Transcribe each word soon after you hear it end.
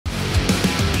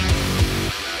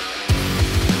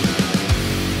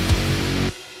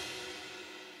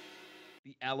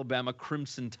Alabama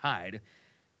Crimson Tide.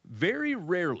 Very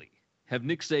rarely have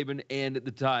Nick Saban and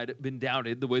the Tide been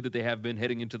doubted the way that they have been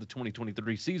heading into the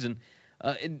 2023 season.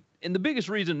 And the biggest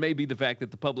reason may be the fact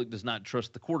that the public does not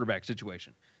trust the quarterback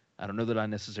situation. I don't know that I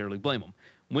necessarily blame them.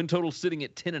 Win total sitting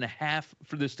at 10.5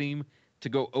 for this team. To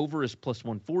go over is plus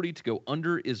 140. To go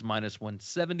under is minus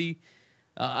 170.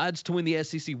 Odds to win the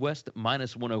SEC West,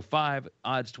 minus 105.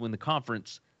 Odds to win the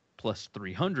conference, plus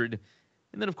 300.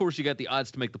 And then, of course, you got the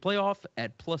odds to make the playoff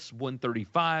at plus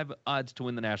 135. Odds to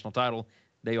win the national title,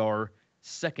 they are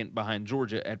second behind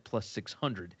Georgia at plus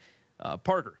 600.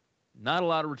 Parker, not a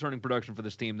lot of returning production for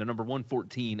this team. They're number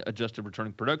 114 adjusted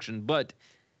returning production, but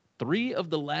 3 of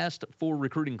the last 4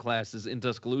 recruiting classes in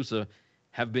Tuscaloosa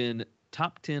have been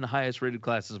top 10 highest rated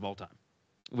classes of all time,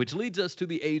 which leads us to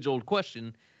the age-old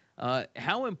question.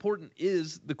 How important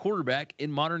is the quarterback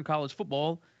in modern college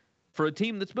football for a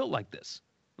team that's built like this?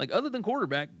 Like, other than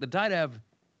quarterback, the Tide have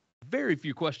very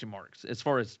few question marks as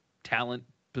far as talent,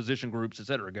 position groups, et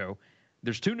cetera, go.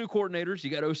 There's 2 new coordinators. You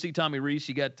got OC Tommy Rees.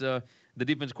 You got the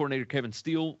defense coordinator Kevin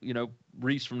Steele. You know,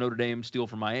 Rees from Notre Dame, Steele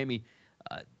from Miami.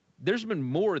 There's been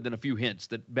more than a few hints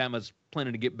that Bama's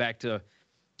planning to get back to,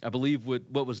 I believe,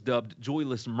 what was dubbed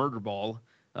joyless murder ball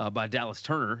by Dallas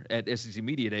Turner at SEC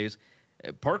Media Days.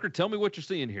 Parker, tell me what you're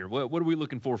seeing here. What are we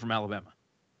looking for from Alabama?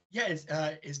 Yeah,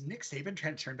 is Nick Saban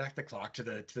trying to turn back the clock to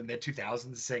the mid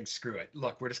 2000s, saying screw it?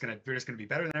 Look, we're just gonna be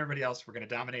better than everybody else. We're gonna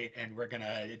dominate, and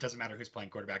it doesn't matter who's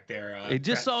playing quarterback there. They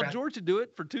just saw Georgia do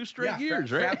it for 2 straight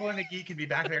years, right? Frapple and McGee can be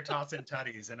back there tossing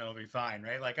tutties, and it'll be fine,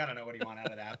 right? Like, I don't know what you want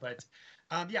out of that, but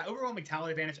yeah, overwhelming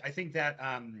talent advantage. I think that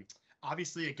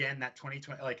obviously, again, that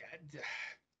 2020, like,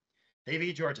 they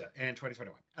beat Georgia in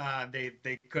 2021.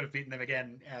 They could have beaten them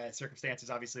again. Circumstances,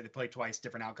 obviously, they played twice,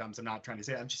 different outcomes. I'm not trying to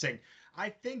say that. I'm just saying, I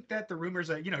think that the rumors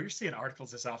are, you're seeing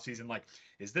articles this offseason like,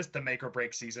 is this the make or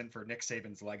break season for Nick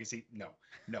Saban's legacy? No.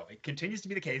 It continues to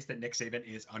be the case that Nick Saban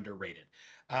is underrated.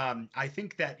 I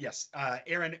think that, yes,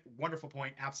 Aaron, wonderful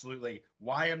point. Absolutely.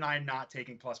 Why am I not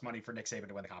taking plus money for Nick Saban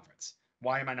to win the conference?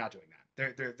 Why am I not doing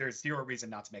that? There's zero reason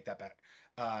not to make that bet.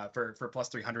 For plus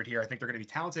 300 here. I think they're going to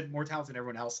be talented, more talented than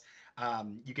everyone else.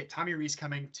 You get Tommy Rees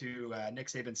coming to Nick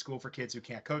Saban's school for kids who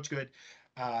can't coach good.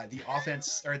 The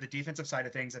offense or the defensive side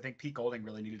of things, I think Pete Golding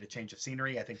really needed a change of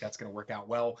scenery. I think that's going to work out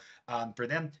well for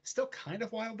them. Still kind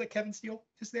of wild that Kevin Steele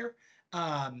is there.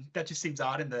 That just seems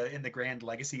odd in the grand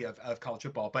legacy of college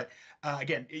football. But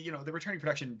again, the returning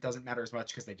production doesn't matter as much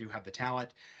because they do have the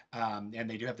talent and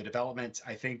they do have the development.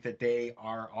 I think that they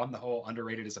are on the whole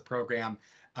underrated as a program.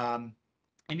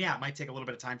 And yeah, it might take a little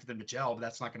bit of time for them to gel, but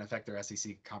that's not going to affect their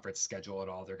SEC conference schedule at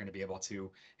all. They're going to be able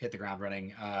to hit the ground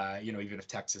running, even if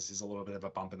Texas is a little bit of a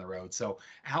bump in the road. So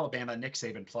Alabama, Nick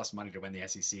Saban plus money to win the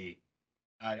SEC.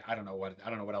 I don't know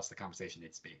what else the conversation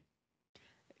needs to be.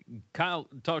 Kyle,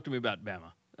 talk to me about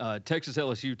Bama. Texas,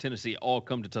 LSU, Tennessee all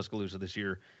come to Tuscaloosa this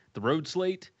year. The road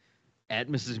slate at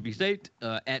Mississippi State,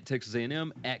 at Texas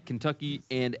A&M, at Kentucky,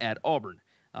 and at Auburn.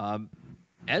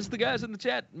 As the guys in the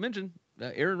chat mentioned,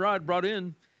 Aaron Rod brought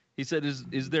in, he said,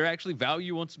 is there actually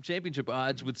value on some championship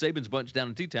odds with Saban's bunch down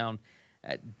in T-Town?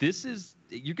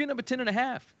 You're getting up at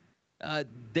 10.5.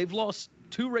 They've lost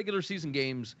 2 regular season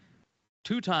games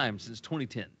 2 times since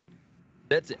 2010.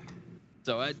 That's it.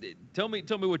 So tell me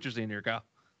what you're seeing here, Kyle.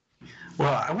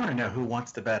 Well, I want to know who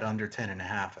wants to bet under 10.5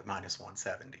 at minus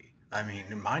 170. I mean,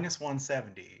 minus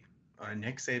 170 on a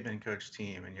Nick Saban coach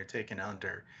team, and you're taking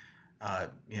under.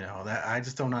 That I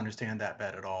just don't understand that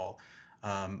bet at all.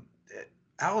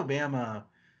 Alabama,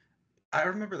 I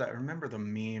remember the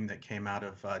meme that came out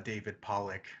of David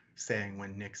Pollock saying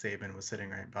when Nick Saban was sitting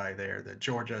right by there that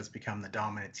Georgia has become the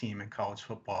dominant team in college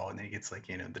football, and then he gets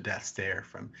the death stare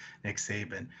from Nick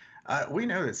Saban. We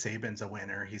know that Saban's a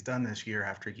winner. He's done this year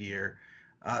after year.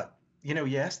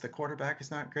 Yes, the quarterback is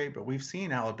not great, but we've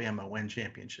seen Alabama win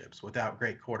championships without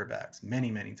great quarterbacks many,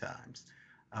 many times.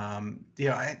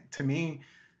 To me,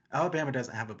 Alabama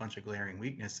doesn't have a bunch of glaring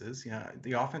weaknesses.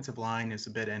 The offensive line is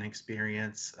a bit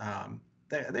inexperienced.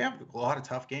 They have a lot of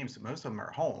tough games, but most of them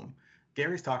are home.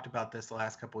 Gary's talked about this the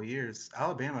last couple of years.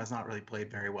 Alabama has not really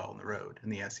played very well on the road in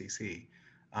the SEC.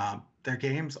 Their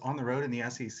games on the road in the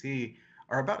SEC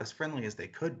are about as friendly as they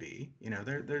could be.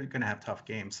 They're going to have tough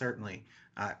games, certainly.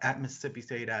 At Mississippi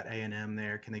State, at A&M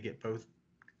there, can they get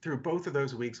through both of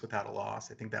those weeks without a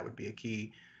loss? I think that would be a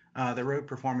key. The road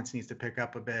performance needs to pick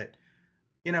up a bit.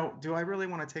 Do I really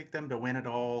want to take them to win it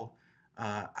all?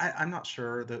 I'm not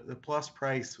sure. The plus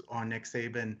price on Nick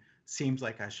Saban seems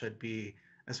like I should be.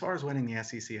 As far as winning the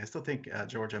SEC, I still think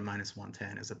Georgia minus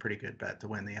 110 is a pretty good bet to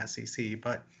win the SEC.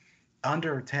 But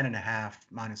under 10.5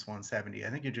 minus 170, I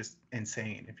think you're just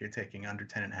insane if you're taking under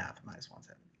 10.5 minus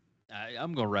 170.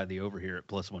 I'm going to ride the over here at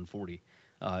plus 140.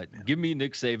 Give me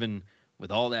Nick Saban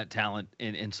with all that talent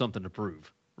and something to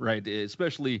prove, right?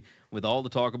 Especially with all the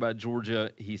talk about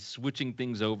Georgia. He's switching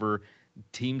things over.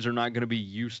 Teams are not going to be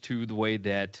used to the way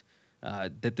that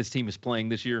this team is playing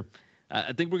this year.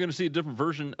 I think we're going to see a different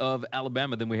version of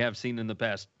Alabama than we have seen in the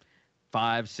past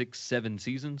 5, 6, 7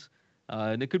 seasons.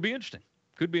 And it could be interesting.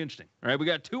 Could be interesting. All right, we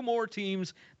got 2 more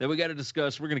teams that we got to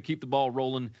discuss. We're going to keep the ball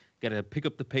rolling. Got to pick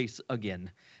up the pace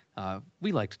again.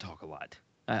 We like to talk a lot.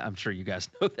 I'm sure you guys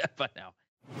know that by now.